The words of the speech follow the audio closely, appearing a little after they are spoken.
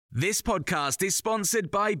This podcast is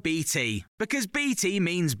sponsored by BT, because BT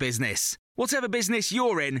means business. Whatever business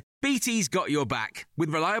you're in, BT's got your back, with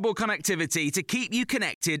reliable connectivity to keep you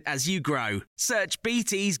connected as you grow. Search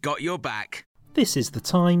BT's got your back. This is the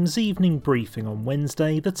Times evening briefing on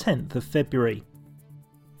Wednesday, the 10th of February.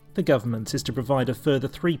 The government is to provide a further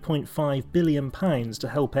 £3.5 billion to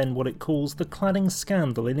help end what it calls the cladding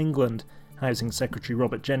scandal in England. Housing Secretary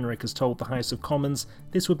Robert Jenrick has told the House of Commons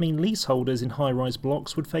this would mean leaseholders in high-rise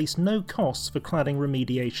blocks would face no costs for cladding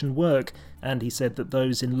remediation work, and he said that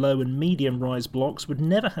those in low and medium-rise blocks would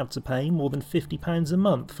never have to pay more than £50 a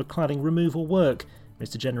month for cladding removal work.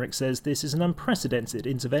 Mr Jenrick says this is an unprecedented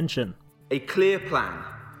intervention. A clear plan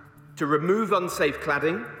to remove unsafe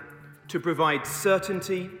cladding, to provide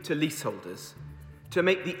certainty to leaseholders, to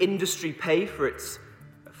make the industry pay for its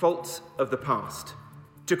faults of the past,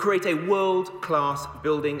 to create a world-class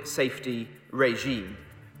building safety regime,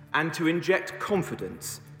 and to inject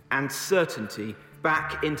confidence and certainty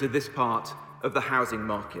back into this part of the housing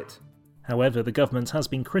market. However, the government has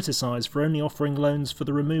been criticised for only offering loans for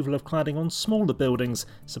the removal of cladding on smaller buildings.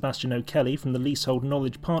 Sebastian O'Kelly from the Leasehold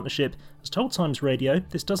Knowledge Partnership has told Times Radio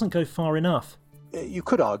this doesn't go far enough. You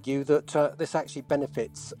could argue that this actually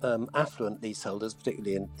benefits affluent leaseholders,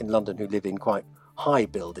 particularly in London, who live in quite high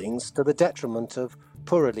buildings, to the detriment of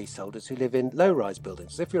poorer leaseholders who live in low-rise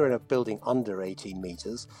buildings. If you're in a building under 18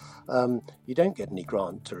 metres, you don't get any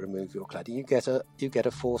grant to remove your cladding. You get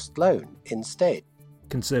a forced loan instead.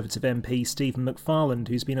 Conservative MP Stephen McFarland,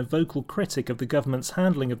 who's been a vocal critic of the government's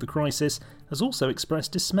handling of the crisis, has also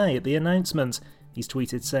expressed dismay at the announcement. He's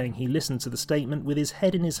tweeted saying he listened to the statement with his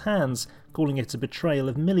head in his hands, calling it a betrayal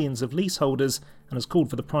of millions of leaseholders, and has called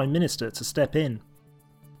for the Prime Minister to step in.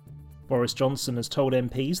 Boris Johnson has told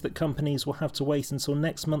MPs that companies will have to wait until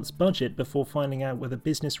next month's budget before finding out whether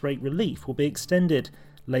business rate relief will be extended.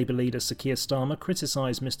 Labour leader Sir Keir Starmer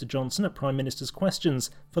criticised Mr Johnson at Prime Minister's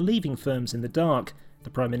questions for leaving firms in the dark. The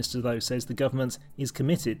Prime Minister, though, says the government is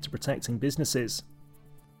committed to protecting businesses.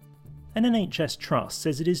 An NHS trust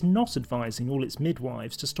says it is not advising all its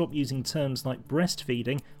midwives to stop using terms like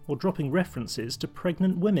breastfeeding or dropping references to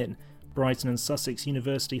pregnant women. Brighton and Sussex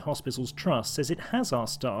University Hospitals Trust says it has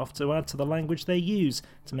asked staff to add to the language they use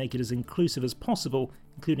to make it as inclusive as possible,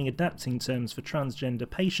 including adapting terms for transgender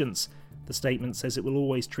patients. The statement says it will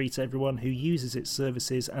always treat everyone who uses its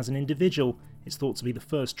services as an individual. It's thought to be the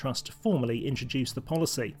first trust to formally introduce the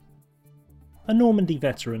policy. A Normandy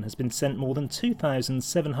veteran has been sent more than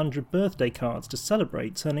 2,700 birthday cards to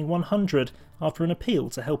celebrate turning 100 after an appeal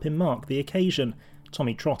to help him mark the occasion.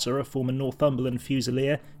 Tommy Trotter, a former Northumberland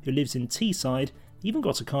Fusilier who lives in Teesside, even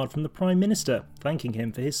got a card from the Prime Minister thanking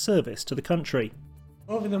him for his service to the country.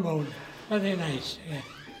 Over the moon, very nice. Yeah.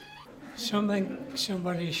 Something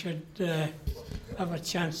somebody should have a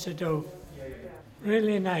chance to do.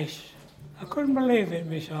 Really nice. I couldn't believe it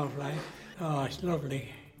myself, like. Oh, it's lovely.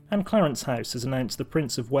 And Clarence House has announced the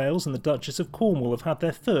Prince of Wales and the Duchess of Cornwall have had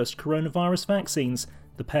their first coronavirus vaccines.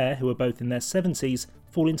 The pair, who are both in their 70s,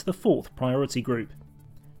 fall into the fourth priority group.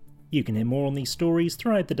 You can hear more on these stories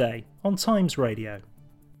throughout the day on Times Radio.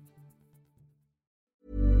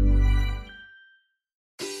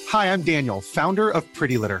 Hi, I'm Daniel, founder of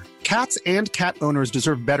Pretty Litter. Cats and cat owners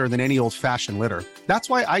deserve better than any old-fashioned litter. That's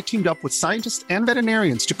why I teamed up with scientists and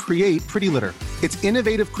veterinarians to create Pretty Litter. Its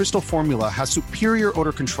innovative crystal formula has superior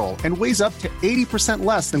odor control and weighs up to 80%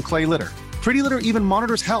 less than clay litter. Pretty Litter even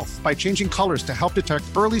monitors health by changing colors to help detect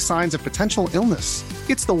early signs of potential illness.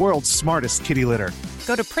 It's the world's smartest kitty litter.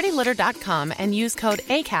 Go to prettylitter.com and use code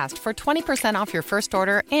ACAST for 20% off your first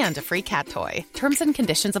order and a free cat toy. Terms and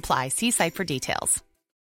conditions apply. See site for details.